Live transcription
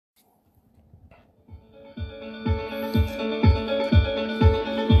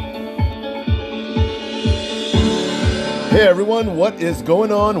Hey everyone, what is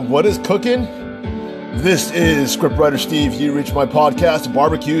going on? What is cooking? This is Scriptwriter Steve. You reach my podcast,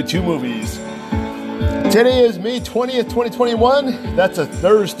 Barbecue 2 Movies. Today is May 20th, 2021. That's a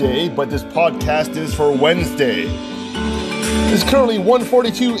Thursday, but this podcast is for Wednesday. It's currently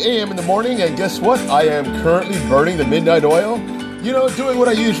 1:42 a.m. in the morning, and guess what? I am currently burning the midnight oil. You know, doing what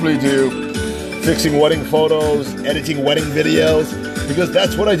I usually do. Fixing wedding photos, editing wedding videos, because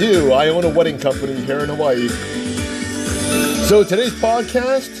that's what I do. I own a wedding company here in Hawaii. So today's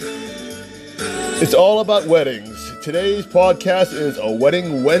podcast, it's all about weddings. Today's podcast is a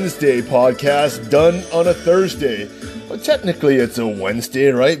Wedding Wednesday podcast done on a Thursday. But technically it's a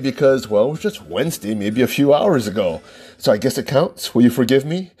Wednesday, right? Because, well, it was just Wednesday, maybe a few hours ago. So I guess it counts. Will you forgive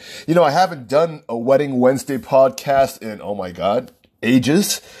me? You know, I haven't done a Wedding Wednesday podcast in, oh my God,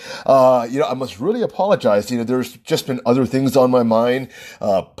 ages. I must really apologize. There's just been other things on my mind,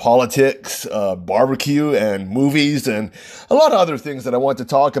 politics, barbecue and movies and a lot of other things that I want to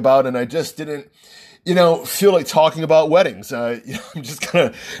talk about. And I just didn't, feel like talking about weddings. I'm just kind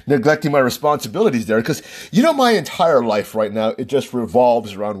of neglecting my responsibilities there because, my entire life right now, it just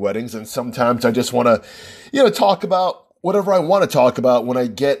revolves around weddings. And sometimes I just want to, talk about whatever I want to talk about when I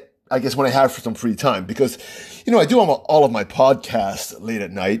have some free time because, I do all of my podcasts late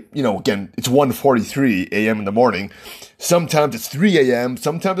at night. Again, it's 1:43 a.m. in the morning. Sometimes it's 3 a.m.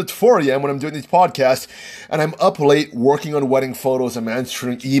 Sometimes it's 4 a.m. when I'm doing these podcasts and I'm up late working on wedding photos. I'm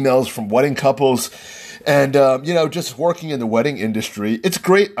answering emails from wedding couples and, just working in the wedding industry. It's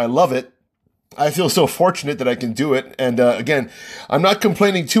great. I love it. I feel so fortunate that I can do it. And, again, I'm not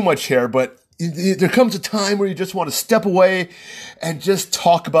complaining too much here, but there comes a time where you just want to step away and just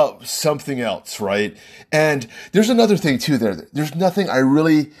talk about something else, right? And there's another thing too there. There's nothing I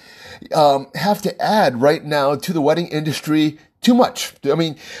really have to add right now to the wedding industry too much. I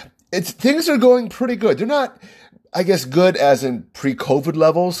mean, things are going pretty good. They're not, I guess, good as in pre-COVID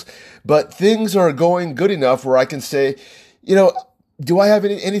levels, but things are going good enough where I can say, do I have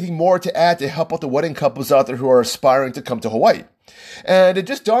anything more to add to help out the wedding couples out there who are aspiring to come to Hawaii? And it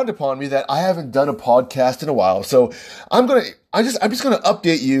just dawned upon me that I haven't done a podcast in a while. So I'm just going to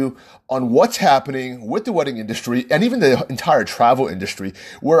update you on what's happening with the wedding industry and even the entire travel industry,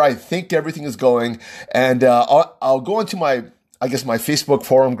 where I think everything is going. And I'll go into my Facebook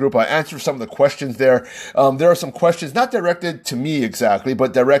forum group. I answer some of the questions there. There are some questions not directed to me exactly,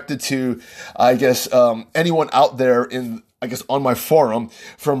 but directed to, anyone out there on my forum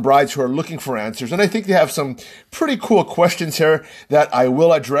from brides who are looking for answers. And I think they have some pretty cool questions here that I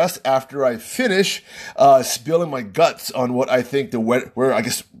will address after I finish spilling my guts on what I think where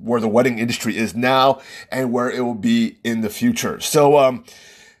the wedding industry is now and where it will be in the future. So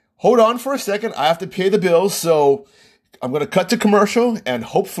hold on for a second. I have to pay the bills. So I'm going to cut to commercial and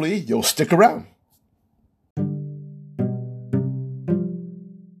hopefully you'll stick around.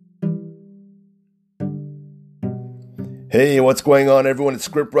 Hey, what's going on, everyone? It's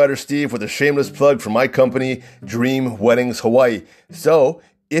Scriptwriter Steve with a shameless plug for my company, Dream Weddings Hawaii. So,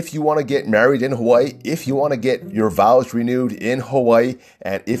 if you want to get married in Hawaii, if you want to get your vows renewed in Hawaii,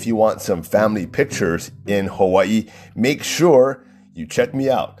 and if you want some family pictures in Hawaii, make sure you check me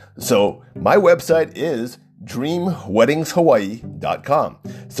out. So, my website is dreamweddingshawaii.com.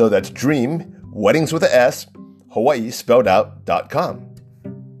 So that's Dream, Weddings with a S, Hawaii spelled out.com.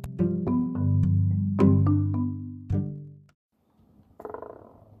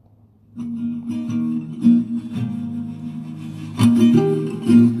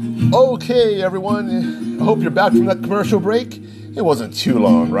 Okay, everyone, I hope you're back from that commercial break. It wasn't too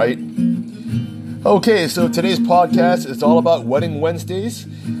long, right? Okay, so today's podcast is all about Wedding Wednesdays.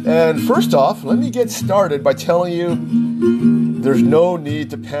 And first off, let me get started by telling you there's no need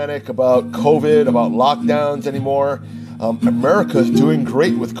to panic about COVID, about lockdowns anymore. America is doing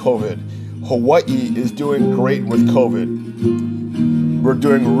great with COVID. Hawaii is doing great with COVID. We're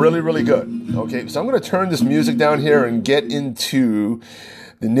doing really, really good. Okay, so I'm going to turn this music down here and get into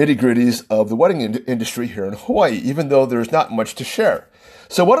the nitty-gritties of the wedding industry here in Hawaii, even though there's not much to share.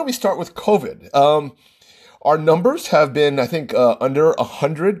 So why don't we start with COVID? Our numbers have been, I think, under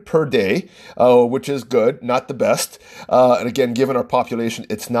 100 per day, which is good, not the best. And again, given our population,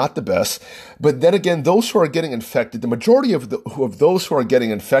 it's not the best. But then again, those who are getting infected, the majority of those who are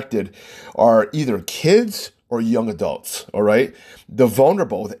getting infected are either kids or young adults, all right? The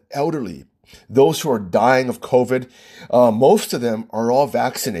vulnerable, the elderly, those who are dying of COVID, most of them are all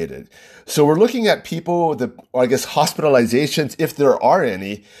vaccinated. So we're looking at people, hospitalizations, if there are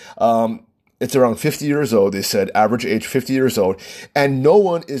any, it's around 50 years old, they said, average age 50 years old, and no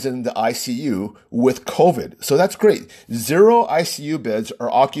one is in the ICU with COVID. So that's great. 0 ICU beds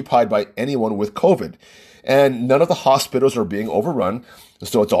are occupied by anyone with COVID. and none of the hospitals are being overrun.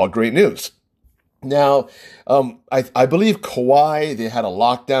 So it's all great news. Now, I believe Kauai, they had a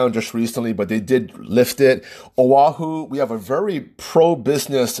lockdown just recently, but they did lift it. Oahu, we have a very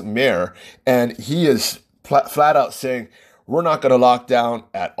pro-business mayor, and he is flat out saying, we're not going to lock down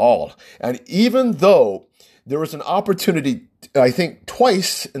at all. And even though there was an opportunity, I think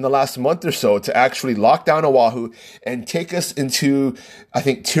twice in the last month or so, to actually lock down Oahu and take us into, I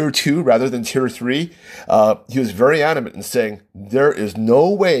think, tier 2 rather than tier 3, he was very adamant in saying there is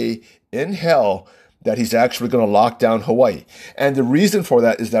no way in hell that he's actually going to lock down Hawaii. And the reason for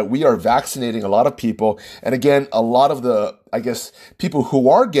that is that we are vaccinating a lot of people. And again, a lot of the, I guess, people who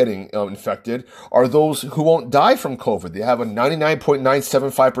are getting infected are those who won't die from COVID. They have a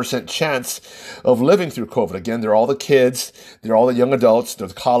 99.975% chance of living through COVID. Again, they're all the kids, they're all the young adults, they're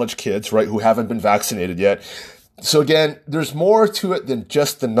the college kids, right, who haven't been vaccinated yet. So again, there's more to it than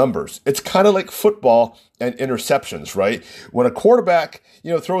just the numbers. It's kind of like football and interceptions, right? When a quarterback,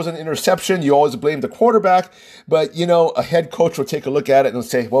 throws an interception, you always blame the quarterback, but, a head coach will take a look at it and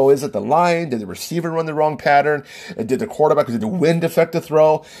say, well, is it the line? Did the receiver run the wrong pattern? Did the quarterback, did the wind affect the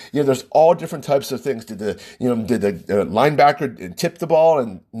throw? There's all different types of things. Did the linebacker tip the ball?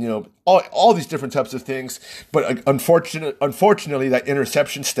 And, all these different types of things. But unfortunately, that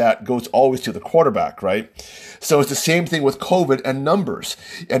interception stat goes always to the quarterback, right? So it's the same thing with COVID and numbers.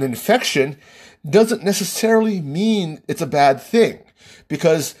 An infection doesn't necessarily mean it's a bad thing,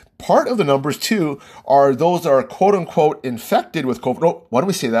 because part of the numbers too are those that are quote unquote infected with COVID. No, why don't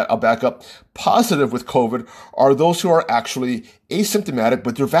we say that? I'll back up. Positive with COVID are those who are actually asymptomatic,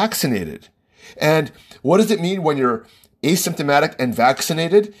 but they're vaccinated. And what does it mean when you're asymptomatic and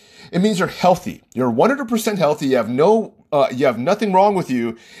vaccinated? It means you're healthy. You're 100% healthy. You have nothing wrong with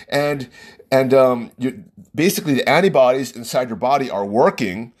you. And basically the antibodies inside your body are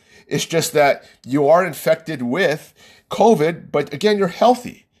working. It's just that you are infected with COVID, but again, you're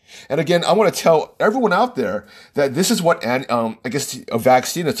healthy. And again, I want to tell everyone out there that this is what a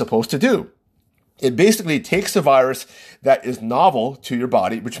vaccine is supposed to do. It basically takes a virus that is novel to your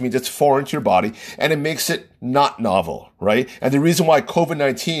body, which means it's foreign to your body, and it makes it not novel, right? And the reason why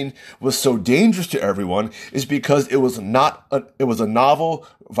COVID-19 was so dangerous to everyone is because it was a novel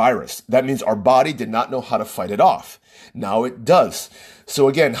virus. That means our body did not know how to fight it off. Now it does. So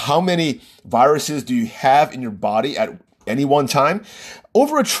again, how many viruses do you have in your body at any one time?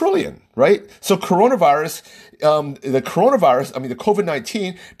 Over 1 trillion, right? So the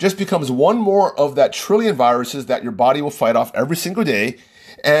COVID-19 just becomes one more of that trillion viruses that your body will fight off every single day.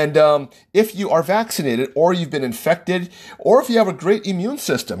 And if you are vaccinated, or you've been infected, or if you have a great immune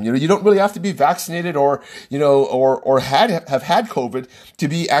system, you don't really have to be vaccinated or have had COVID to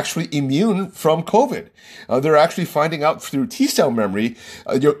be actually immune from COVID. They're actually finding out through T-cell memory,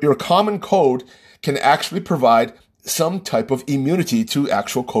 your common code can actually provide some type of immunity to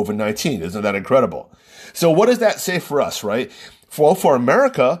actual COVID-19. Isn't that incredible? So what does that say for us, right? For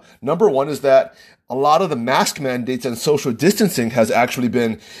America, number one is that a lot of the mask mandates and social distancing has actually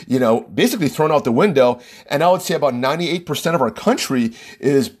been, basically thrown out the window. And I would say about 98% of our country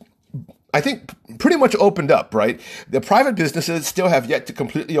is, I think, pretty much opened up, right? The private businesses still have yet to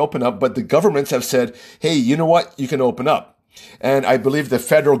completely open up, but the governments have said, hey, you know what? You can open up. And I believe the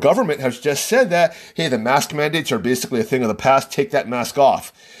federal government has just said that, hey, the mask mandates are basically a thing of the past. Take that mask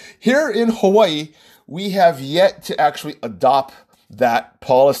off. Here in Hawaii, we have yet to actually adopt that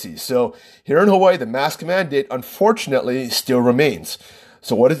policy. So here in Hawaii, the mask mandate, unfortunately, still remains.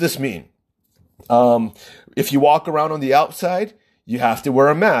 So what does this mean? If you walk around on the outside, you have to wear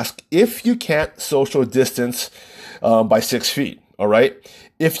a mask if you can't social distance by 6 feet. All right.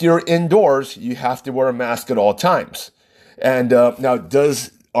 If you're indoors, you have to wear a mask at all times. And now,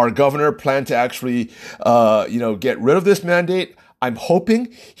 does our governor plan to actually, get rid of this mandate? I'm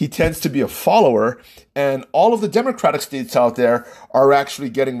hoping he tends to be a follower, and all of the Democratic states out there are actually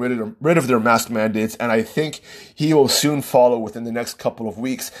getting rid of their mask mandates, and I think he will soon follow within the next couple of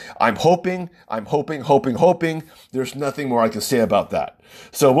weeks. I'm hoping. There's nothing more I can say about that.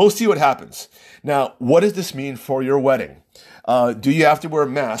 So we'll see what happens. Now, what does this mean for your wedding? Do you have to wear a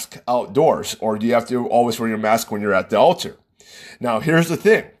mask outdoors, or do you have to always wear your mask when you're at the altar? Now, here's the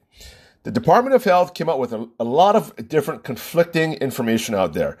thing. The Department of Health came out with a lot of different conflicting information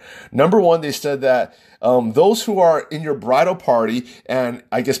out there. Number one, they said that those who are in your bridal party and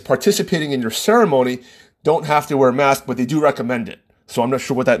I guess participating in your ceremony don't have to wear a mask, but they do recommend it. So I'm not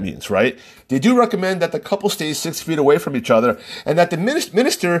sure what that means, right? They do recommend that the couple stays 6 feet away from each other and that the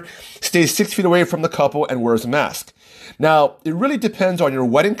minister stays 6 feet away from the couple and wears a mask. Now, it really depends on your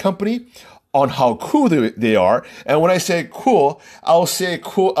wedding company. on how cool they are. And when I say cool, I'll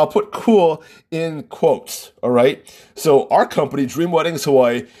put cool in quotes. All right. So our company, Dream Weddings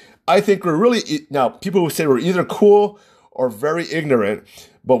Hawaii, I think we're really, now people will say we're either cool or very ignorant.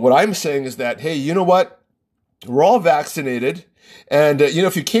 But what I'm saying is that, hey, you know what? We're all vaccinated. And,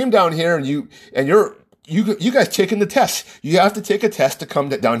 if you came down here and you guys taking the test, you have to take a test to come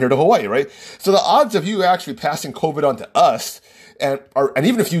down here to Hawaii, right? So the odds of you actually passing COVID on to us, and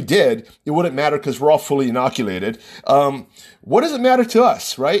even if you did, it wouldn't matter because we're all fully inoculated. What does it matter to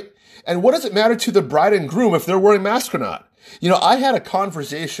us, right? And what does it matter to the bride and groom if they're wearing masks or not? I had a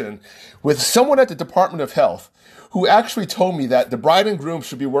conversation with someone at the Department of Health who actually told me that the bride and groom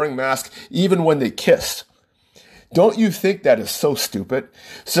should be wearing masks even when they kiss. Don't you think that is so stupid?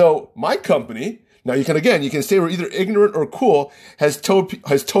 So my company, now you can say we're either ignorant or cool, has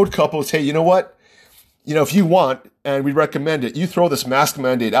told couples, hey, you know what? If you want, and we recommend it, you throw this mask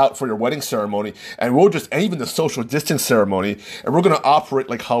mandate out for your wedding ceremony, and and even the social distance ceremony, and we're going to operate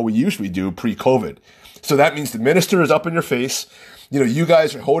like how we usually do pre-COVID. So that means the minister is up in your face. You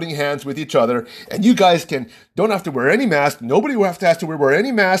guys are holding hands with each other, and you guys don't have to wear any mask. Nobody will have to wear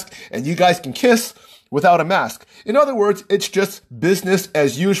any mask, and you guys can kiss without a mask. In other words, it's just business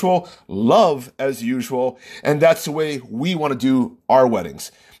as usual, love as usual, and that's the way we want to do our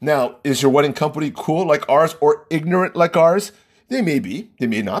weddings. Now, is your wedding company cool like ours or ignorant like ours? They may be, they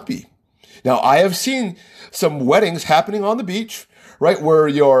may not be. Now, I have seen some weddings happening on the beach, right, where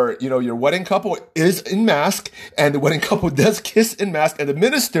your wedding couple is in mask and the wedding couple does kiss in mask and the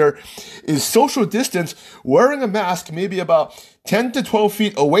minister is social distance wearing a mask maybe about 10 to 12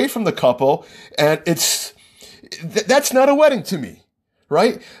 feet away from the couple, and that's not a wedding to me,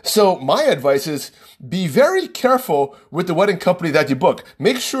 right? So my advice is be very careful with the wedding company that you book.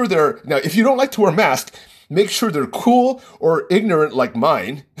 Make sure now if you don't like to wear masks, make sure they're cool or ignorant like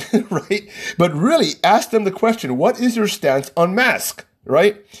mine, right? But really ask them the question, what is your stance on mask,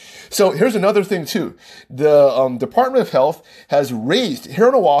 right? So here's another thing too. The Department of Health has raised, here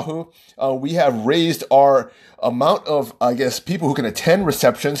in Oahu, we have raised our amount of, people who can attend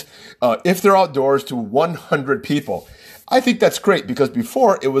receptions, if they're outdoors, to 100 people. I think that's great because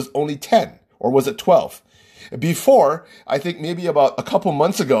before it was only 10, or was it 12? Before, I think maybe about a couple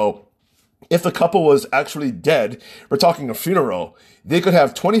months ago, if the couple was actually dead, we're talking a funeral, they could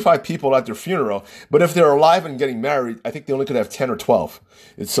have 25 people at their funeral, but if they're alive and getting married, I think they only could have 10 or 12.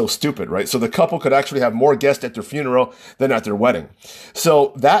 It's so stupid, right? So the couple could actually have more guests at their funeral than at their wedding.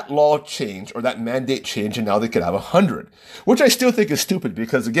 So that law changed, or that mandate changed, and now they could have 100, which I still think is stupid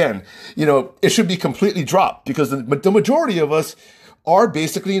because, again, it should be completely dropped because the majority of us are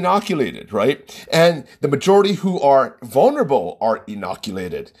basically inoculated, right? And the majority who are vulnerable are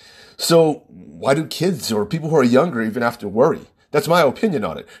inoculated. So why do kids or people who are younger even have to worry? That's my opinion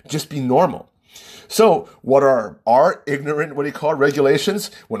on it. Just be normal. So what are our ignorant,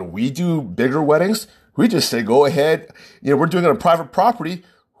 regulations? When we do bigger weddings, we just say, go ahead. We're doing it on private property.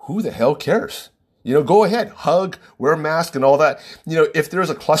 Who the hell cares? Go ahead, hug, wear a mask and all that. If there's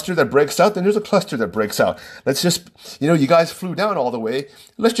a cluster that breaks out, then there's a cluster that breaks out. Let's just, you guys flew down all the way.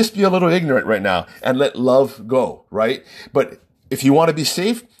 Let's just be a little ignorant right now and let love go, right? But if you want to be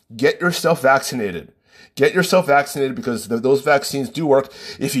safe, get yourself vaccinated. Get yourself vaccinated because those vaccines do work.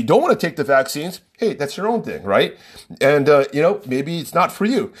 If you don't want to take the vaccines, hey, that's your own thing, right? And, maybe it's not for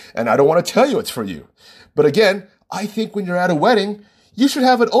you. And I don't want to tell you it's for you. But again, I think when you're at a wedding, you should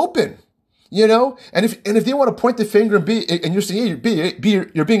have it open. And if they want to point the finger and you're saying, hey,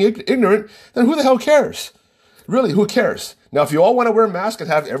 you're being ignorant, then who the hell cares? Really, who cares? Now, if you all want to wear a mask and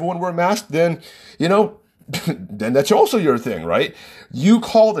have everyone wear a mask, then, then that's also your thing, right? You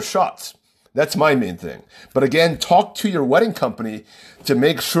call the shots. That's my main thing. But again, talk to your wedding company to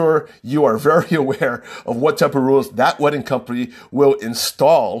make sure you are very aware of what type of rules that wedding company will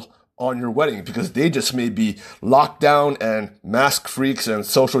install on your wedding, because they just may be lockdown and mask freaks and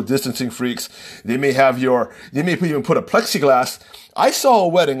social distancing freaks. They may even put a plexiglass. I saw a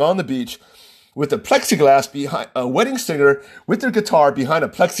wedding on the beach with a plexiglass behind a wedding singer with their guitar behind a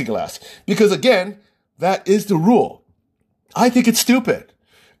plexiglass, because again, that is the rule. I think it's stupid.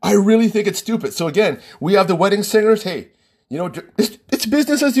 I really think it's stupid. So again, we have the wedding singers. Hey, it's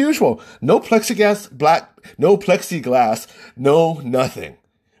business as usual. No plexiglass, no nothing.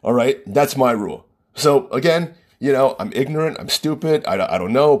 All right. That's my rule. So again, I'm ignorant. I'm stupid. I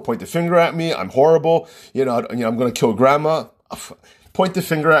don't know. Point the finger at me. I'm horrible. I'm going to kill grandma. Point the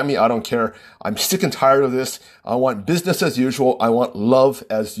finger at me. I don't care. I'm sick and tired of this. I want business as usual. I want love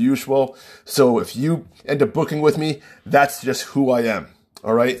as usual. So if you end up booking with me, that's just who I am.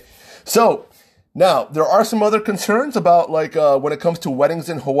 All right. So Now, there are some other concerns about when it comes to weddings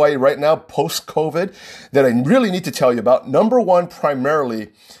in Hawaii right now, post-COVID, that I really need to tell you about. Number one, primarily,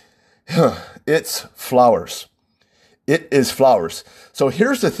 it's flowers. It is flowers. So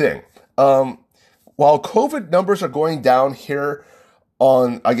here's the thing. While COVID numbers are going down here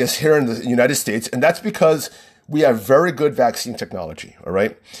here in the United States, and that's because we have very good vaccine technology, all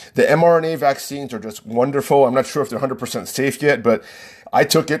right? The mRNA vaccines are just wonderful. I'm not sure if they're 100% safe yet, but I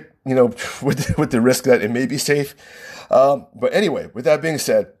took it, with the risk that it may be safe. But anyway, with that being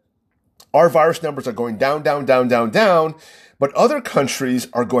said, our virus numbers are going down, down, down, down, down, but other countries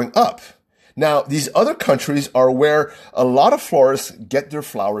are going up. Now, these other countries are where a lot of florists get their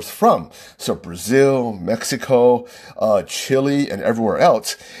flowers from. So Brazil, Mexico, Chile, and everywhere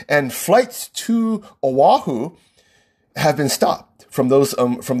else. And flights to Oahu have been stopped from those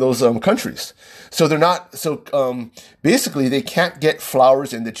countries. So they're not, basically they can't get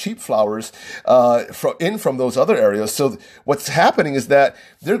flowers in, the cheap flowers, from those other areas. So what's happening is that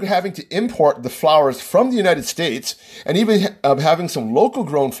they're having to import the flowers from the United States, and even having some local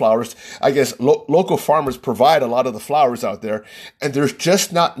grown flowers. I guess local farmers provide a lot of the flowers out there, and there's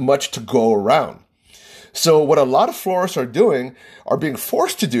just not much to go around. So what a lot of florists are being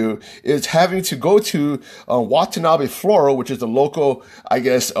forced to do, is having to go to Watanabe Floral, which is the local,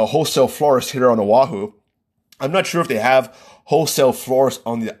 a wholesale florist here on Oahu. I'm not sure if they have wholesale florists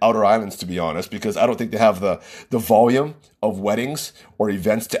on the outer islands, to be honest, because I don't think they have the volume of weddings or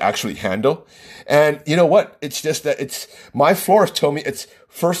events to actually handle. And you know what? It's just that my florist told me it's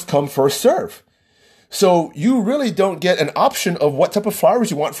first come, first serve. So you really don't get an option of what type of flowers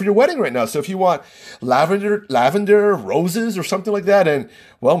you want for your wedding right now. So if you want lavender, roses, or something like that, and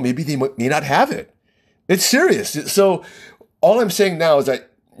well, maybe they may not have it. It's serious. So all I'm saying now is that,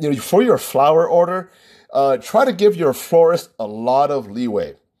 for your flower order, try to give your florist a lot of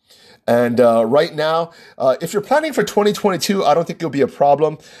leeway. And right now, if you're planning for 2022, I don't think it'll be a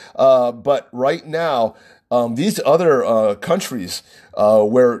problem. But right now, these other countries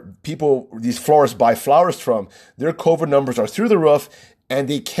where these florists buy flowers from, their COVID numbers are through the roof, and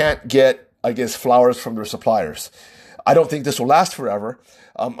they can't get, flowers from their suppliers. I don't think this will last forever.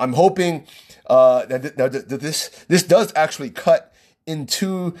 I'm hoping that this does actually cut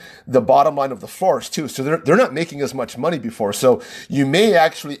into the bottom line of the florist too. So they're not making as much money before. So you may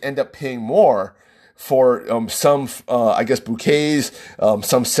actually end up paying more for some bouquets,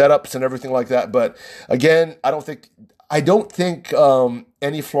 some setups and everything like that. But again, I don't think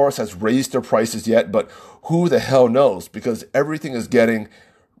any florist has raised their prices yet, but who the hell knows, because everything is getting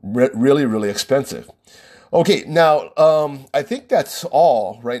really, really expensive. Okay, now I think that's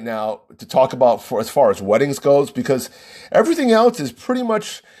all right now to talk about for as far as weddings goes, because everything else is pretty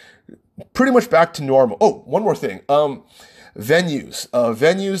much back to normal. Oh, one more thing.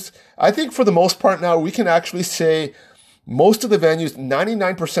 Venues, I think for the most part now, we can actually say most of the venues,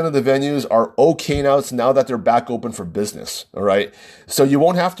 99% of the venues are okay now that they're back open for business. All right. So you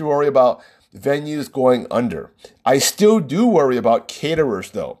won't have to worry about venues going under. I still do worry about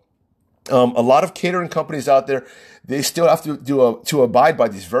caterers though. A lot of catering companies out there, they still have to abide by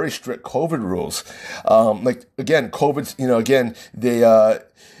these very strict COVID rules. COVID's,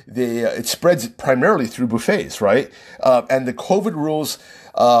 it spreads primarily through buffets, right? And the COVID rules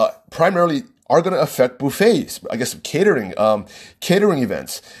primarily are going to affect buffets, catering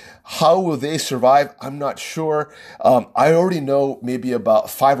events. How will they survive? I'm not sure. I already know maybe about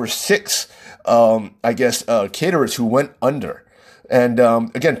 5 or 6, caterers who went under. And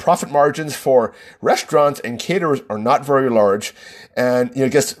again, profit margins for restaurants and caterers are not very large. And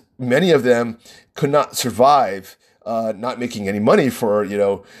many of them could not survive not making any money for,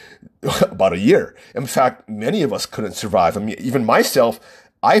 about a year. In fact, many of us couldn't survive. I mean, even myself,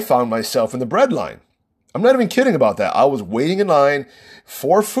 I found myself in the bread line. I'm not even kidding about that. I was waiting in line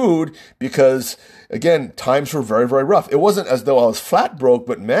for food because, again, times were very, very rough. It wasn't as though I was flat broke,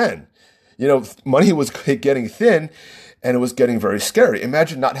 but man, money was getting thin and it was getting very scary.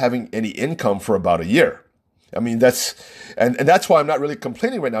 Imagine not having any income for about a year. I mean, that's why I'm not really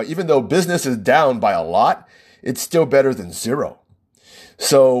complaining right now. Even though business is down by a lot, it's still better than zero.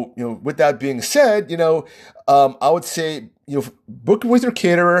 So, with that being said, I would say, book with your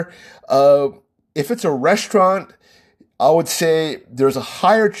caterer. If it's a restaurant, I would say there's a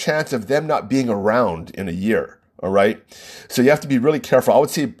higher chance of them not being around in a year. All right. So you have to be really careful. I would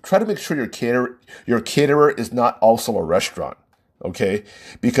say try to make sure your caterer is not also a restaurant. Okay.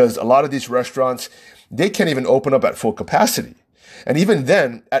 Because a lot of these restaurants, they can't even open up at full capacity. And even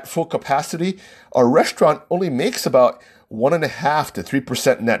then, at full capacity, a restaurant only makes about 1.5% to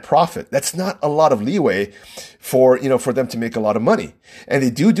 3% net profit. That's not a lot of leeway for them to make a lot of money. And they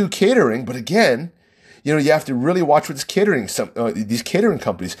do catering, but again, you have to really watch with these catering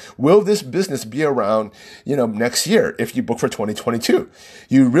companies. Will this business be around, next year if you book for 2022?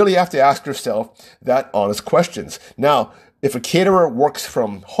 You really have to ask yourself that honest questions. Now, if a caterer works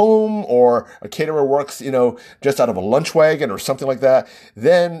from home or a caterer works, just out of a lunch wagon or something like that,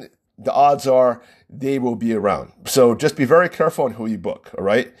 then the odds are they will be around. So just be very careful on who you book, all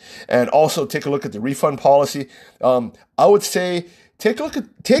right? And also take a look at the refund policy. I would say take a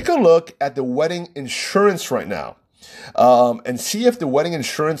look at the wedding insurance right now, and see if the wedding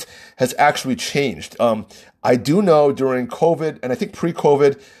insurance has actually changed. I do know during COVID, and I think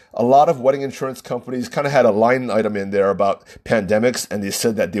pre-COVID, a lot of wedding insurance companies kind of had a line item in there about pandemics, and they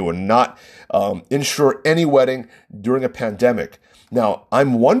said that they would not insure any wedding during a pandemic. Now,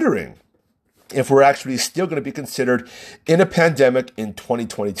 I'm wondering if we're actually still going to be considered in a pandemic in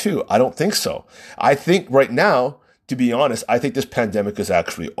 2022. I don't think so. I think right now, to be honest, I think this pandemic is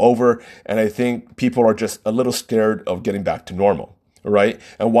actually over, and I think people are just a little scared of getting back to normal, right?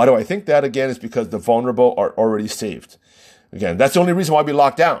 And why do I think that? Again, is because the vulnerable are already saved. Again, that's the only reason why we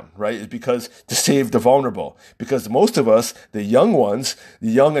locked down, right? Is because to save the vulnerable. Because most of us, the young ones,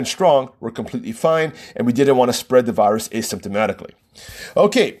 the young and strong, were completely fine, and we didn't want to spread the virus asymptomatically.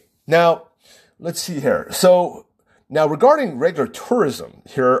 Okay, now, let's see here. So, now regarding regular tourism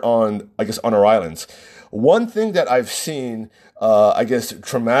here on our islands, one thing that I've seen,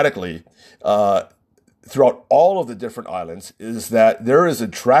 dramatically, throughout all of the different islands is that there is a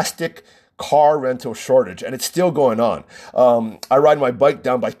drastic car rental shortage, and it's still going on. I ride my bike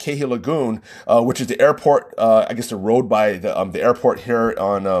down by Kehi Lagoon, which is the airport, the road by the airport here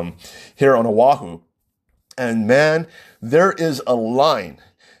on Oahu. And man, there is a line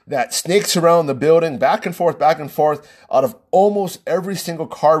that snakes around the building, back and forth, out of almost every single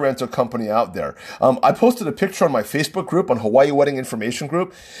car rental company out there. I posted a picture on my Facebook group, on Hawaii Wedding Information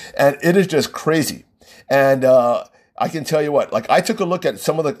Group, and it is just crazy. And I can tell you what, I took a look at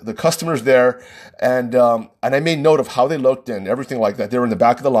some of the customers there, and I made note of how they looked and everything like that. They were in the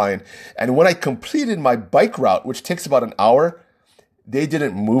back of the line. And when I completed my bike route, which takes about an hour, they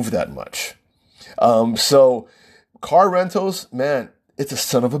didn't move that much. So car rentals, man, it's a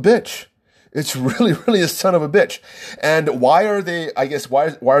son of a bitch. It's really, really a son of a bitch. And why are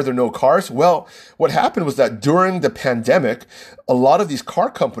there no cars? Well, what happened was that during the pandemic, a lot of these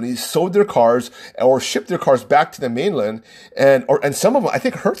car companies sold their cars or shipped their cars back to the mainland. And some of them, I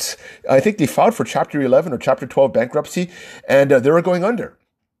think Hertz, they filed for Chapter 11 or Chapter 12 bankruptcy, and they were going under.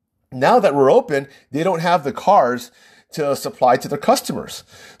 Now that we're open, they don't have the cars to supply to their customers.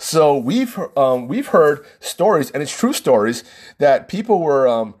 So we've heard stories, and it's true stories, that people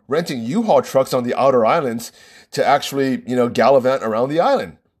were renting U-Haul trucks on the outer islands to actually, gallivant around the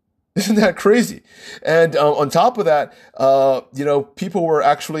island. Isn't that crazy? And on top of that, people were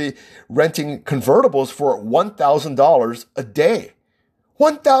actually renting convertibles for $1,000 a day.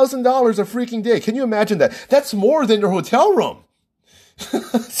 $1,000 a freaking day. Can you imagine that? That's more than your hotel room.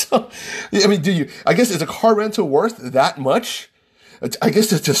 So, is a car rental worth that much? I guess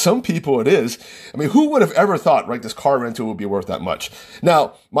to some people it is. Who would have ever thought, right, this car rental would be worth that much?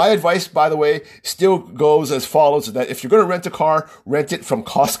 Now, my advice, by the way, still goes as follows, that if you're going to rent a car, rent it from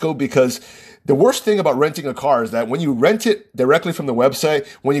Costco, because the worst thing about renting a car is that when you rent it directly from the website,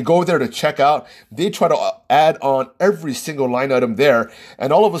 when you go there to check out, they try to add on every single line item there.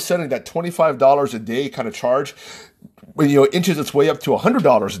 And all of a sudden, that $25 a day kind of charge, inches its way up to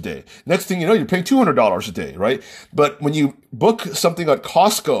 $100 a day. Next thing you know, you're paying $200 a day, right? But when you book something at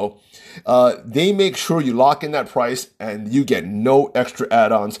Costco, they make sure you lock in that price and you get no extra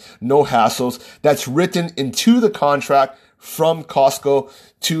add-ons, no hassles. That's written into the contract from Costco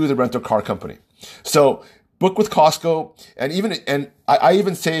to the rental car company. So book with Costco, and I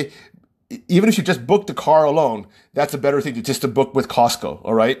even say, even if you just book the car alone, that's a better thing to book with Costco,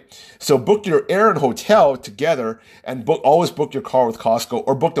 all right? So book your air and hotel together, and always book your car with Costco,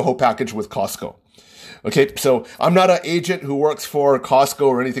 or book the whole package with Costco. Okay, so I'm not an agent who works for Costco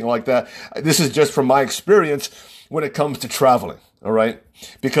or anything like that. This is just from my experience when it comes to traveling, all right?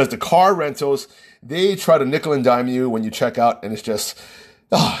 Because the car rentals, they try to nickel and dime you when you check out, and it's just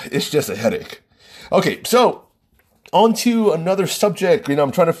a headache. Okay, so on to another subject.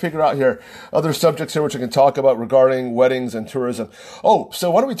 I'm trying to figure out here other subjects here which I can talk about regarding weddings and tourism. Oh,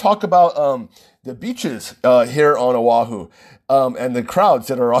 so why don't we talk about the beaches here on Oahu and the crowds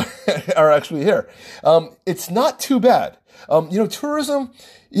that are actually here. It's not too bad. Tourism,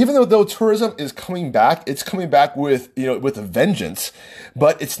 even though tourism is coming back, it's coming back with a vengeance,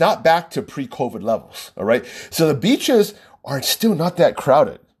 but it's not back to pre-COVID levels. All right. So the beaches are still not that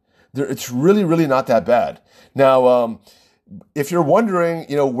crowded. It's really, really not that bad. Now, if you're wondering,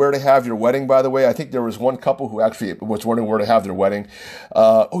 where to have your wedding, by the way, I think there was one couple who actually was wondering where to have their wedding.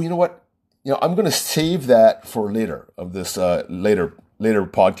 You know what? I'm going to save that for later of this, later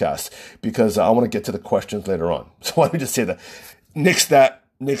podcast, because I want to get to the questions later on. So why don't we just say that? Nix that.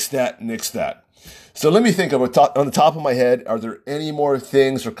 So let me think of on the top of my head, are there any more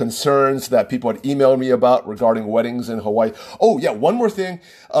things or concerns that people had emailed me about regarding weddings in Hawaii? Oh yeah, one more thing.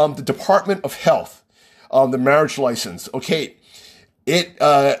 The Department of Health, the marriage license. Okay.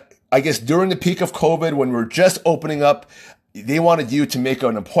 I guess during the peak of COVID, when we're just opening up, they wanted you to make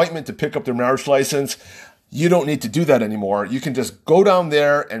an appointment to pick up their marriage license. You don't need to do that anymore. You can just go down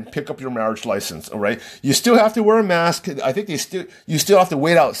there and pick up your marriage license. All right. You still have to wear a mask. I think you still have to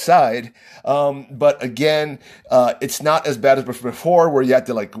wait outside. But again, it's not as bad as before, where you had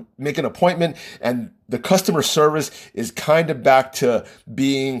to make an appointment, and the customer service is kind of back to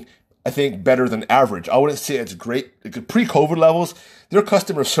being, I think, better than average. I wouldn't say it's great. Pre-COVID levels, their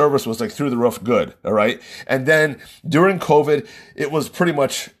customer service was through the roof good, all right? And then during COVID, it was pretty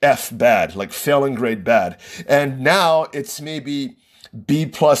much F bad, failing grade bad. And now it's maybe B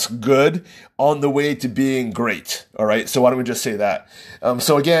plus good on the way to being great, all right? So why don't we just say that?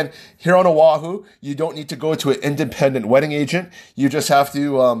 So again, here on Oahu, you don't need to go to an independent wedding agent. You just have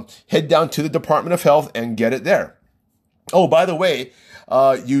to head down to the Department of Health and get it there. Oh, by the way,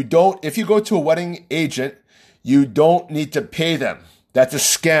 if you go to a wedding agent, you don't need to pay them. That's a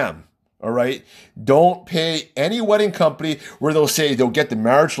scam. All right. Don't pay any wedding company where they'll say they'll get the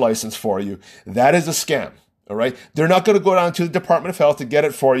marriage license for you. That is a scam. All right. They're not going to go down to the Department of Health to get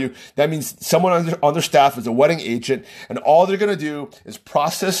it for you. That means someone on their staff is a wedding agent, and all they're going to do is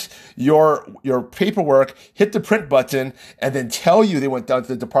process your paperwork, hit the print button, and then tell you they went down to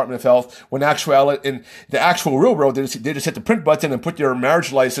the Department of Health. When actuality, in the actual real world, they just hit the print button and put your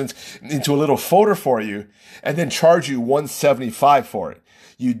marriage license into a little folder for you, and then charge you $175 for it.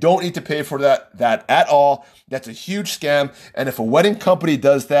 You don't need to pay for that at all. That's a huge scam. And if a wedding company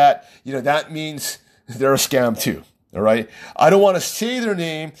does that, that means they're a scam too. All right. I don't want to say their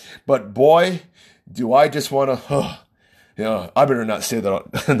name, but boy, do I just want to, I better not say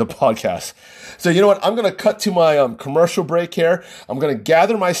that in the podcast. So you know what? I'm going to cut to my commercial break here. I'm going to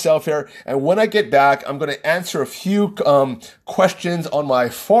gather myself here. And when I get back, I'm going to answer a few questions on my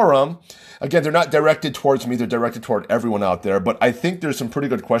forum. Again, they're not directed towards me. They're directed toward everyone out there. But I think there's some pretty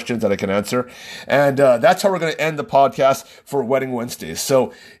good questions that I can answer. And that's how we're going to end the podcast for Wedding Wednesdays.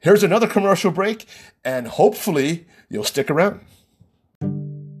 So here's another commercial break, and hopefully you'll stick around.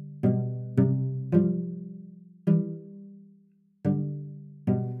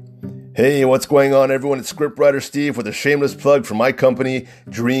 Hey, what's going on, everyone? It's Scriptwriter Steve with a shameless plug for my company,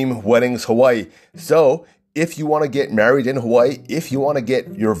 Dream Weddings Hawaii. So, if you want to get married in Hawaii, if you want to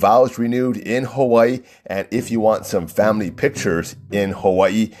get your vows renewed in Hawaii, and if you want some family pictures in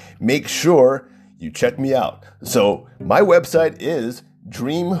Hawaii, make sure you check me out. So my website is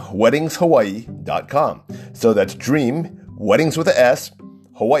dreamweddingshawaii.com. So that's dream, weddings with an S,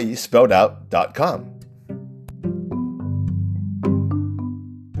 Hawaii spelled out.com.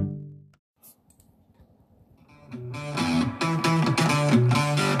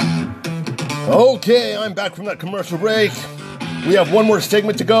 Okay, I'm back from that commercial break. We have one more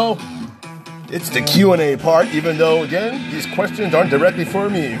segment to go. It's the Q&A part, even though, again, these questions aren't directly for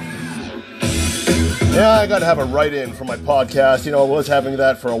me. Yeah, I got to have a write-in for my podcast. I was having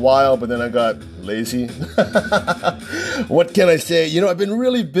that for a while, but then I got lazy. What can I say? I've been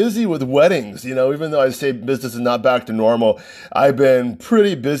really busy with weddings. Even though I say business is not back to normal, I've been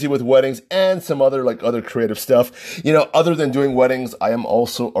pretty busy with weddings and some other creative stuff. Other than doing weddings, I am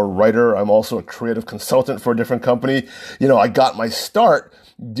also a writer. I'm also a creative consultant for a different company. I got my start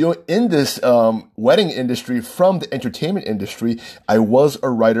in this wedding industry from the entertainment industry. I was a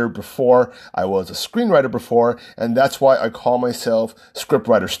writer before. I was a screenwriter before, and that's why I call myself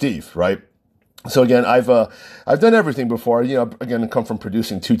Scriptwriter Steve, right? So again, I've done everything before. Again, I come from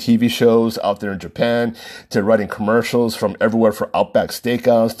producing 2 TV shows out there in Japan to writing commercials from everywhere for Outback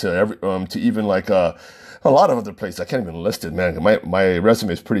Steakhouse to even a lot of other places. I can't even list it, man. My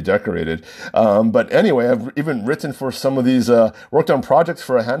resume is pretty decorated. But anyway, I've even written for some of these, worked on projects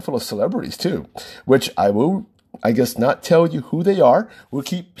for a handful of celebrities too, which I will, I guess, not tell you who they are. We'll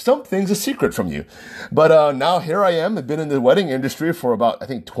keep some things a secret from you. But now here I am. I've been in the wedding industry for about, I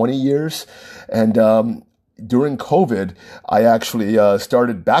think, 20 years. And during COVID, I actually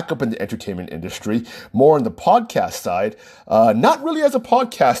started back up in the entertainment industry, more on the podcast side. Not really as a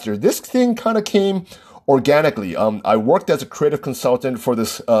podcaster. This thing kind of came organically. I worked as a creative consultant for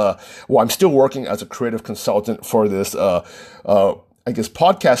this, I'm still working as a creative consultant for this,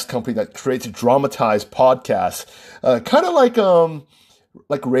 podcast company that creates dramatized podcasts, kind of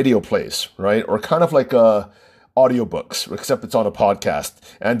like radio plays, right? Or kind of like audiobooks, except it's on a podcast.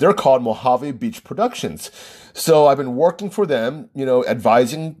 And they're called Mojave Beach Productions. So I've been working for them,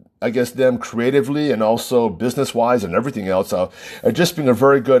 advising, them creatively and also business-wise and everything else. Just being a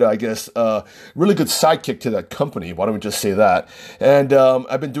very good, really good sidekick to that company. Why don't we just say that? And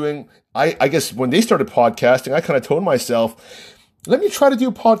I've been doing, when they started podcasting, I kind of told myself, let me try to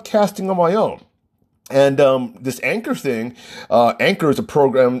do podcasting on my own. And this Anchor thing, Anchor is a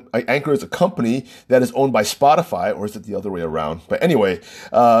program, Anchor is a company that is owned by Spotify, or is it the other way around? But anyway,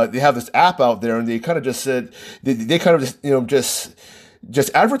 they have this app out there, and they kind of just said, they kind of just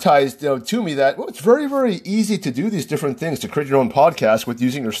advertised to me that, it's very, very easy to do these different things, to create your own podcast with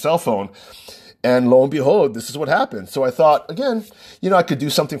using your cell phone. And lo and behold, this is what happened. So I thought, again, I could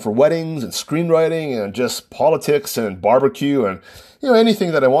do something for weddings and screenwriting and just politics and barbecue and,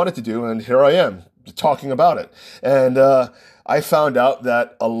 anything that I wanted to do. And here I am, talking about it. And I found out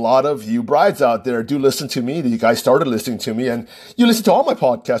that a lot of you brides out there do listen to me. You guys started listening to me, and you listen to all my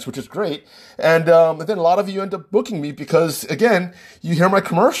podcasts, which is great. And then a lot of you end up booking me because, again, you hear my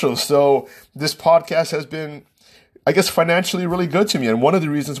commercials. So this podcast has been, financially really good to me, and one of the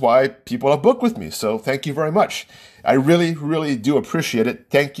reasons why people have booked with me. So thank you very much. I really, really do appreciate it.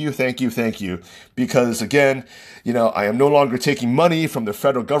 Thank you, thank you, thank you. Because again, I am no longer taking money from the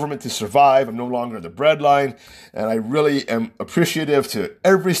federal government to survive. I'm no longer the breadline. And I really am appreciative to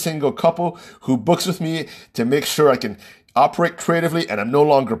every single couple who books with me to make sure I can operate creatively and I'm no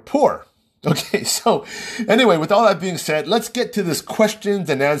longer poor. Okay, so anyway, with all that being said, let's get to this questions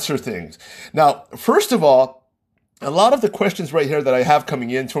and answer things. Now, first of all, a lot of the questions right here that I have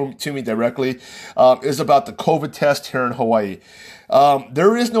coming in to me directly is about the COVID test here in Hawaii.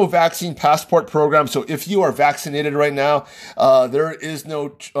 There is no vaccine passport program, so if you are vaccinated right now, there is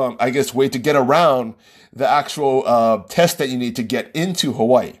no, way to get around the actual test that you need to get into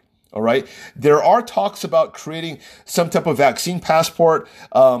Hawaii. All right. There are talks about creating some type of vaccine passport.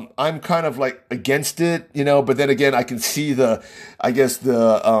 I'm kind of like against it, but then again, I can see the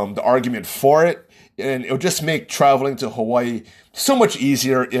argument for it. And it'll just make traveling to Hawaii so much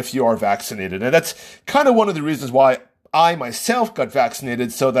easier if you are vaccinated. And that's kind of one of the reasons why I myself got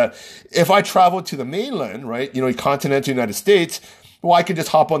vaccinated, so that if I travel to the mainland, right, continental United States, well, I can just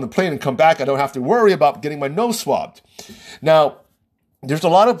hop on the plane and come back. I don't have to worry about getting my nose swabbed. Now, there's a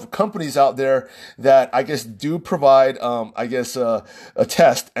lot of companies out there that do provide, a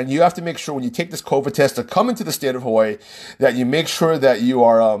test, and you have to make sure when you take this COVID test to come into the state of Hawaii that you make sure that you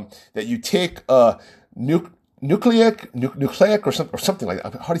are, that you take nucleic or something like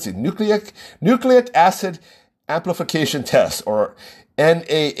that. How do you say nucleic acid amplification test, or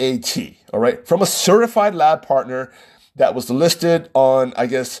NAAT? All right, from a certified lab partner that was listed on,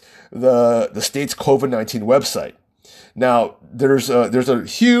 the state's COVID-19 website. Now, there's a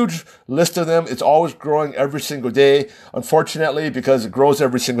huge list of them. It's always growing every single day. Unfortunately, because it grows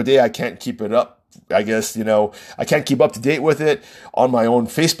every single day, I can't keep it up. I can't keep up to date with it on my own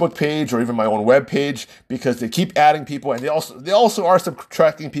Facebook page or even my own web page, because they keep adding people, and they also are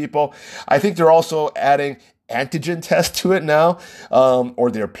subtracting people. I think they're also adding antigen tests to it now,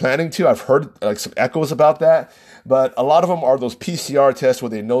 or they're planning to. I've heard some echoes about that. But a lot of them are those PCR tests where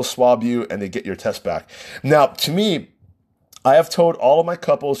they nose swab you and they get your test back. Now, to me, I have told all of my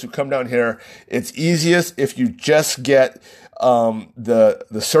couples who come down here, it's easiest if you just get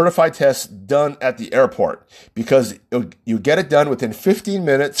the certified test done at the airport, because you get it done within 15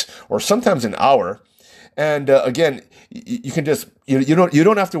 minutes or sometimes an hour. And again, you can just you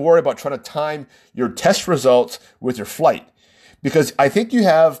don't have to worry about trying to time your test results with your flight, because I think you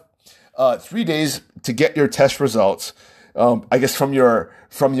have 3 days to get your test results. From your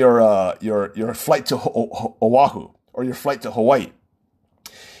flight to Oahu or your flight to Hawaii.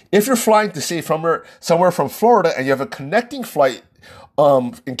 If you're flying to say somewhere from Florida and you have a connecting flight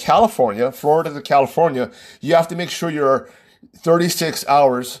in California, Florida to California, you have to make sure you're 36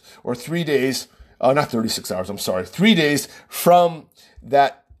 hours or 3 days. Not 36 hours. I'm sorry, 3 days from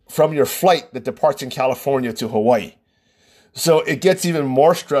your flight that departs in California to Hawaii. So it gets even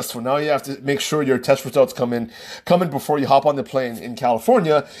more stressful. Now you have to make sure your test results come in before you hop on the plane in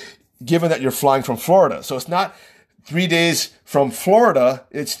California, given that you're flying from Florida. So it's not 3 days from Florida,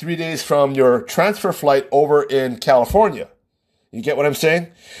 it's 3 days from your transfer flight over in California. You get what I'm saying?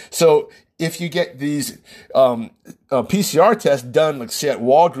 So if you get these PCR tests done, like say at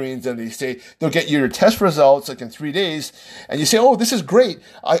Walgreens, and they say they'll get you your test results like in 3 days, and you say, "Oh, this is great.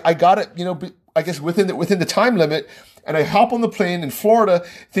 I got it." I guess within the time limit, and I hop on the plane in Florida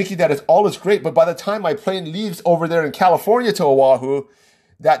thinking that all is great. But by the time my plane leaves over there in California to Oahu,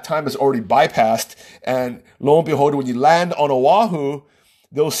 that time is already bypassed. And lo and behold, when you land on Oahu,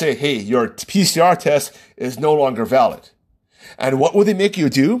 they'll say, "Hey, your PCR test is no longer valid." And what will they make you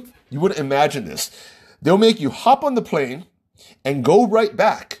do? You wouldn't imagine this. They'll make you hop on the plane and go right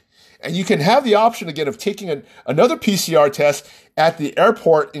back. And you can have the option again of taking another PCR test at the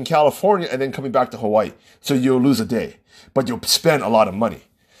airport in California and then coming back to Hawaii. So you'll lose a day, but you'll spend a lot of money.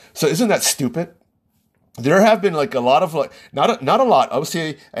 So isn't that stupid? There have been like a lot of not a lot. I would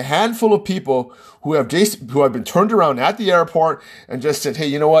say a handful of people who have been turned around at the airport and just said, "Hey,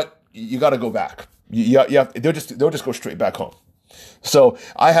 you know what? You got to go back. They'll just go straight back home." So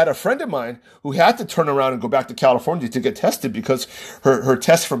I had a friend of mine who had to turn around and go back to California to get tested because her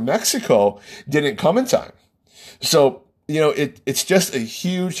test from Mexico didn't come in time. So, it's just a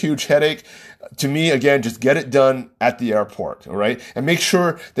huge headache. To me, again, just get it done at the airport, all right? And make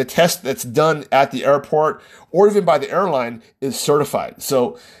sure the test that's done at the airport or even by the airline is certified.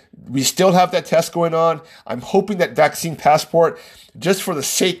 So we still have that test going on. I'm hoping that vaccine passport, just for the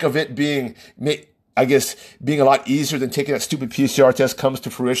sake of it being a lot easier than taking that stupid PCR test, comes to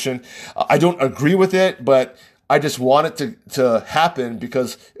fruition. I don't agree with it, but I just want it to happen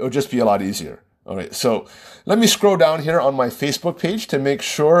because it would just be a lot easier. All right, so let me scroll down here on my Facebook page to make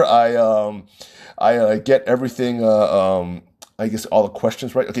sure I get everything, all the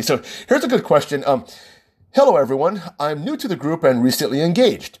questions right. Okay, so here's a good question. Hello, everyone. I'm new to the group and recently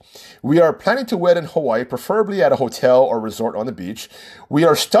engaged. We are planning to wed in Hawaii, preferably at a hotel or resort on the beach. We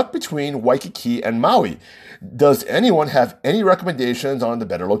are stuck between Waikiki and Maui. Does anyone have any recommendations on the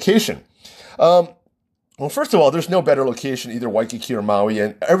better location? Well, first of all, there's no better location, either Waikiki or Maui,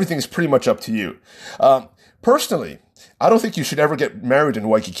 and everything's pretty much up to you. Personally, I don't think you should ever get married in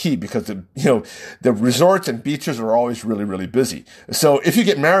Waikiki because the resorts and beaches are always really, really busy. So if you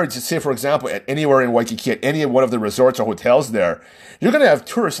get married, say for example, at anywhere in Waikiki, at any one of the resorts or hotels there, you're going to have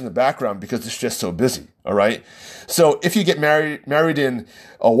tourists in the background because it's just so busy. All right. So if you get married in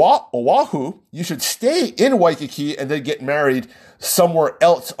Oahu, you should stay in Waikiki and then get married somewhere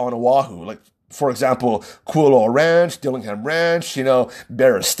else on Oahu, like, for example, Kualoa Ranch, Dillingham Ranch,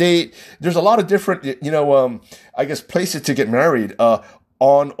 Bear Estate. There's a lot of different, places to get married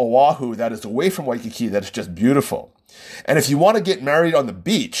on Oahu that is away from Waikiki that is just beautiful. And if you want to get married on the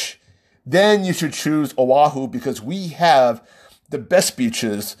beach, then you should choose Oahu because we have the best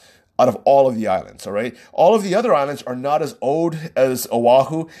beaches out of all of the islands, all right? All of the other islands are not as old as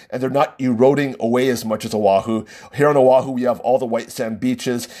Oahu, and they're not eroding away as much as Oahu. Here on Oahu, we have all the white sand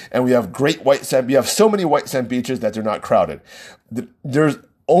beaches, and we have great white sand. We have so many white sand beaches that they're not crowded. There's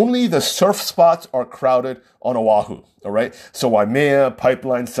only the surf spots are crowded on Oahu, all right? So Waimea,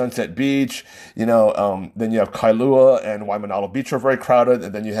 Pipeline, Sunset Beach, then you have Kailua and Waimanalo Beach are very crowded,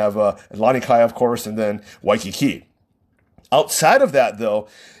 and then you have Lanikai, of course, and then Waikiki. Outside of that, though,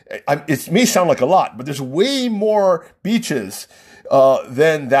 it may sound like a lot, but there's way more beaches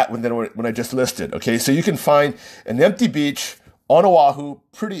than when I just listed. Okay, so you can find an empty beach on Oahu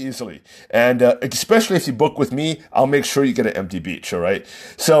pretty easily, and especially if you book with me, I'll make sure you get an empty beach. All right,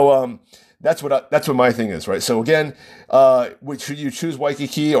 so that's what my thing is, right? So again, should you choose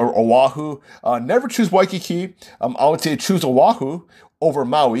Waikiki or Oahu? Never choose Waikiki. I would say choose Oahu over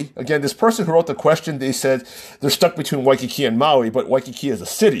Maui. Again, this person who wrote the question, they said they're stuck between Waikiki and Maui, but Waikiki is a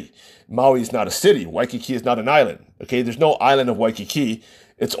city. Maui is not a city. Waikiki is not an island. Okay, there's no island of Waikiki.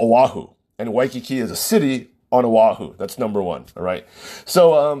 It's Oahu. And Waikiki is a city on Oahu. That's number one. All right.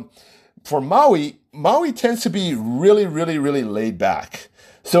 So for Maui tends to be really, really, really laid back.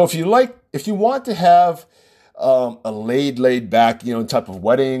 So if you want to have a laid back, type of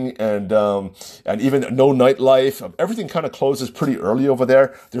wedding and even no nightlife. Everything kind of closes pretty early over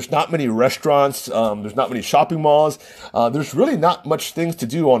there. There's not many restaurants. There's not many shopping malls. There's really not much things to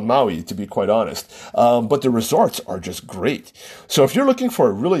do on Maui, to be quite honest. But the resorts are just great. So if you're looking for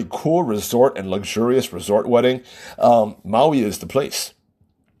a really cool resort and luxurious resort wedding, Maui is the place.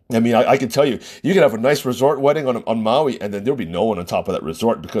 I mean, I can tell you, you can have a nice resort wedding on Maui, and then there'll be no one on top of that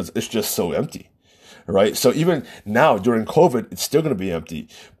resort because it's just so empty. Right? So even now, during COVID, it's still going to be empty.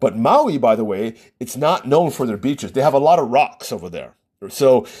 But Maui, by the way, it's not known for their beaches. They have a lot of rocks over there.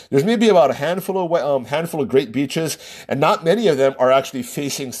 So there's maybe about a handful of great beaches, and not many of them are actually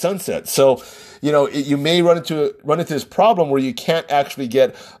facing sunset. So, you may run into this problem where you can't actually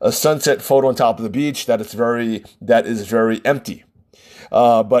get a sunset photo on top of the beach that is very empty.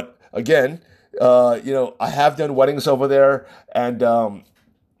 But again, I have done weddings over there, and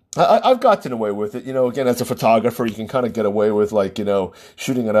I've gotten away with it. Again, as a photographer, you can kind of get away with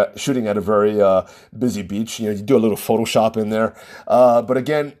shooting at a very busy beach. You do a little Photoshop in there. But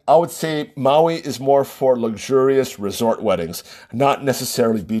again, I would say Maui is more for luxurious resort weddings, not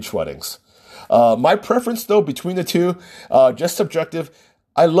necessarily beach weddings. My preference, though, between the two, just subjective.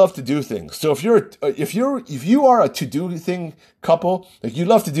 I love to do things. So if you are a to-do thing couple, like you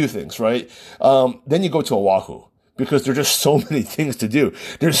love to do things, right? Then you go to Oahu, because there's just so many things to do.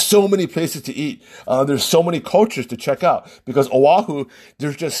 There's so many places to eat. There's so many cultures to check out, because Oahu,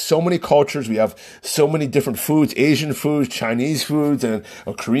 there's just so many cultures. We have so many different foods: Asian foods, Chinese foods, and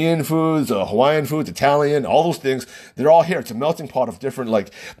Korean foods, Hawaiian foods, Italian, all those things. They're all here. It's a melting pot of different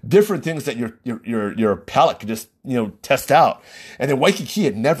things that your palate can just, test out. And then Waikiki,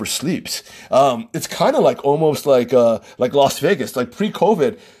 it never sleeps. It's kind of almost like Las Vegas, like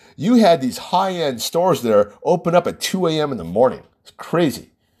pre-COVID. You had these high-end stores there open up at 2 a.m. in the morning. It's crazy,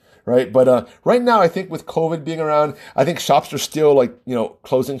 right? But right now, I think with COVID being around, I think shops are still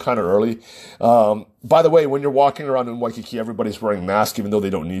closing kind of early. By the way, when you're walking around in Waikiki, everybody's wearing masks, even though they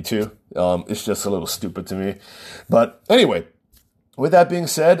don't need to. It's just a little stupid to me. But anyway, with that being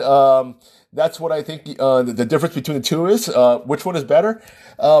said, that's what I think the difference between the two is. Which one is better?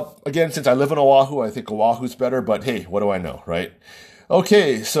 Again, since I live in Oahu, I think Oahu's better. But hey, what do I know, right?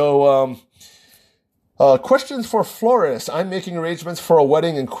 Okay, so questions for florists. I'm making arrangements for a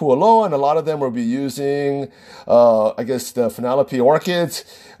wedding in Kualoa, and a lot of them will be using, the Phenelope orchids.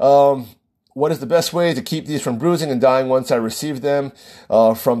 What is the best way to keep these from bruising and dying once I receive them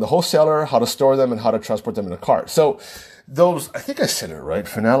from the wholesaler? How to store them and how to transport them in a cart. So those, I think I said it right.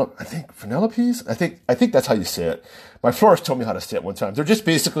 Phenelopes? I think that's how you say it. My florist told me how to say it one time. They're just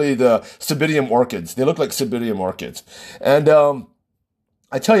basically the Cymbidium orchids. They look like Cymbidium orchids, and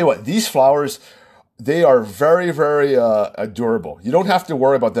I tell you what, these flowers, they are very, very durable. You don't have to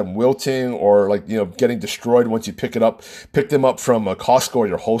worry about them wilting or getting destroyed once you pick them up from a Costco or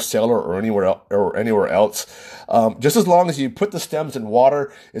your wholesaler or anywhere else. Just as long as you put the stems in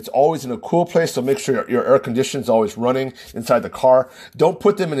water, it's always in a cool place. So make sure your air conditioner is always running inside the car. Don't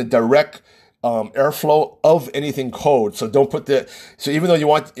put them in a direct airflow of anything cold. So even though you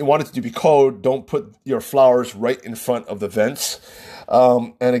want it to be cold, don't put your flowers right in front of the vents.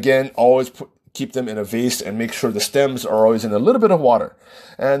 And again, always keep them in a vase and make sure the stems are always in a little bit of water.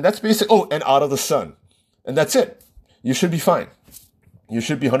 And that's basic. Oh, and out of the sun. And that's it. You should be fine. You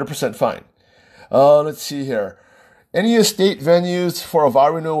should be 100% fine. Let's see here. Any estate venues for a vow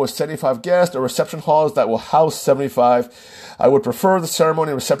renewal with 75 guests or reception halls that will house 75. I would prefer the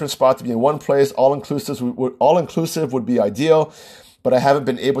ceremony and reception spot to be in one place. All-inclusive would be ideal, but I haven't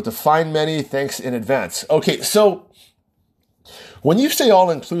been able to find many. Thanks in advance. Okay, so when you say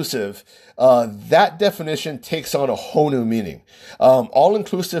all-inclusive, that definition takes on a whole new meaning.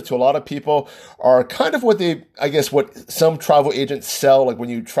 All-inclusive to a lot of people are kind of what some travel agents sell, like when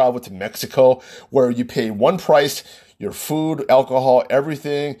you travel to Mexico, where you pay one price, your food, alcohol,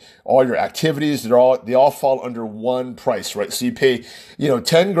 everything, all your activities, they all fall under one price, right? So you pay,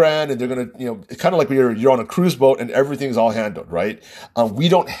 10 grand and they're going to, it's kind of like when you're on a cruise boat and everything's all handled, right? We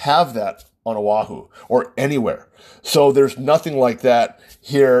don't have that on Oahu or anywhere. So there's nothing like that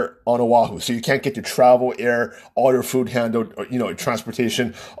here on Oahu. So you can't get your travel, air, all your food handled, or,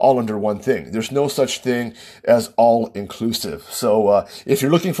 transportation all under one thing. There's no such thing as all-inclusive. So if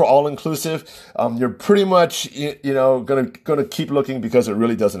you're looking for all-inclusive, you're pretty much, gonna keep looking, because it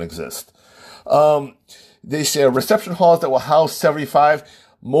really doesn't exist. They say reception halls that will house 75.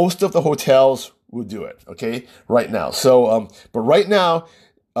 Most of the hotels will do it, okay, right now. So, but right now,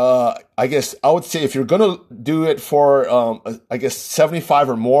 I guess I would say if you're going to do it for, 75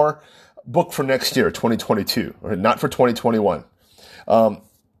 or more, book for next year, 2022, or not for 2021.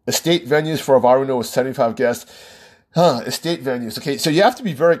 Estate venues for a vow renewal with 75 guests. Estate venues. Okay. So you have to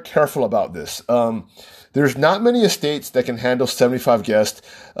be very careful about this. There's not many estates that can handle 75 guests.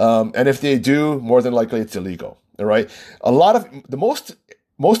 And if they do, more than likely it's illegal. All right. Most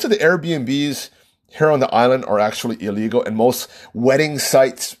of the Airbnbs here on the island are actually illegal, and most wedding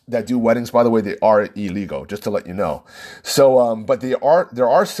sites that do weddings, by the way, they are illegal, just to let you know. So, but there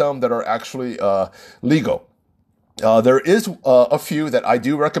are some that are actually legal. There is a few that I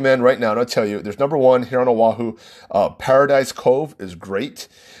do recommend right now, and I'll tell you. There's number one here on Oahu, Paradise Cove is great.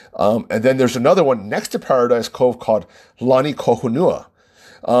 And then there's another one next to Paradise Cove called Lani Kohunua.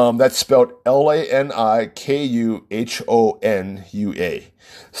 That's spelled Lanikuhonua.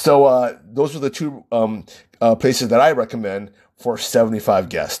 So those are the two places that I recommend for 75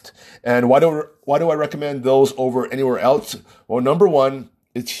 guests. And why do I recommend those over anywhere else? Well, number one,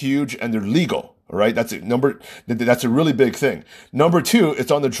 it's huge and they're legal. All right, that's a really big thing. Number two, it's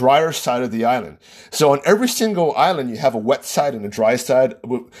on the drier side of the island. So on every single island, you have a wet side and a dry side.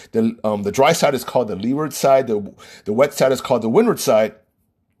 The dry side is called the leeward side. The wet side is called the windward side.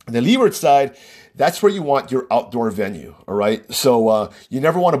 The leeward side, that's where you want your outdoor venue, all right? So you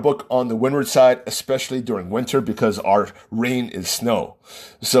never want to book on the windward side, especially during winter, because our rain is snow.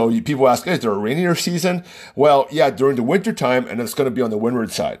 So people ask, is there a rainier season? Well, yeah, during the winter time, and it's going to be on the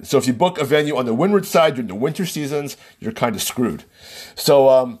windward side. So if you book a venue on the windward side during the winter seasons, you're kind of screwed.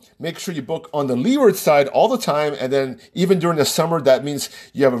 So make sure you book on the leeward side all the time, and then even during the summer, that means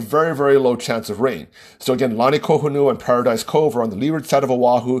you have a very, very low chance of rain. So again, Lanikuhonua and Paradise Cove are on the leeward side of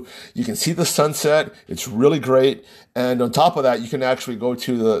Oahu. You can see the sunset. It's really great. And on top of that, you can actually go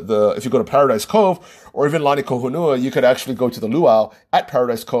to if you go to Paradise Cove or even Lanikuhonua, you could actually go to the luau at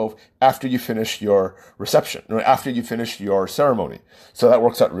Paradise Cove after you finish your reception, or after you finish your ceremony. So that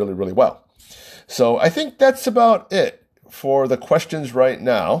works out really, really well. So I think that's about it for the questions right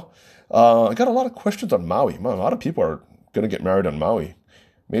now. I got a lot of questions on Maui. Man, a lot of people are going to get married on Maui.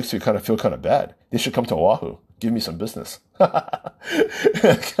 Makes me kind of feel kind of bad. They should come to Oahu. Give me some business.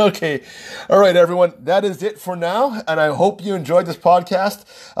 Okay. All right, everyone. That is it for now. And I hope you enjoyed this podcast.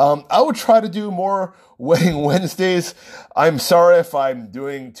 I will try to do more Wedding Wednesdays. I'm sorry if I'm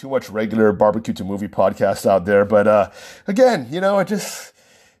doing too much regular barbecue to movie podcasts out there. But again,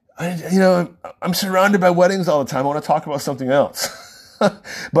 I'm surrounded by weddings all the time. I want to talk about something else.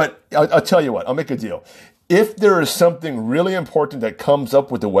 But I'll tell you what, I'll make a deal. If there is something really important that comes up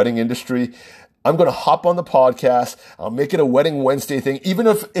with the wedding industry, I'm going to hop on the podcast. I'll make it a Wedding Wednesday thing, even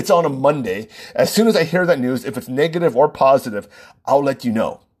if it's on a Monday. As soon as I hear that news, if it's negative or positive, I'll let you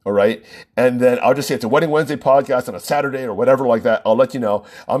know. All right. And then I'll just say it's a Wedding Wednesday podcast on a Saturday or whatever like that. I'll let you know.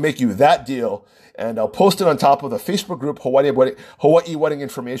 I'll make you that deal. And I'll post it on top of the Facebook group, Hawaii Wedding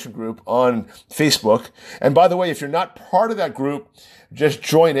Information Group on Facebook. And by the way, if you're not part of that group, just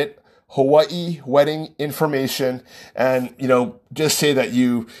join it, Hawaii Wedding Information. And, just say that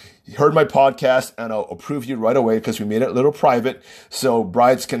you heard my podcast, and I'll approve you right away because we made it a little private so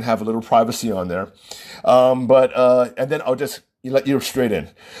brides can have a little privacy on there. And then I'll just let you straight in.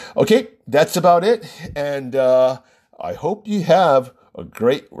 Okay, that's about it. And I hope you have a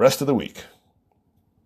great rest of the week.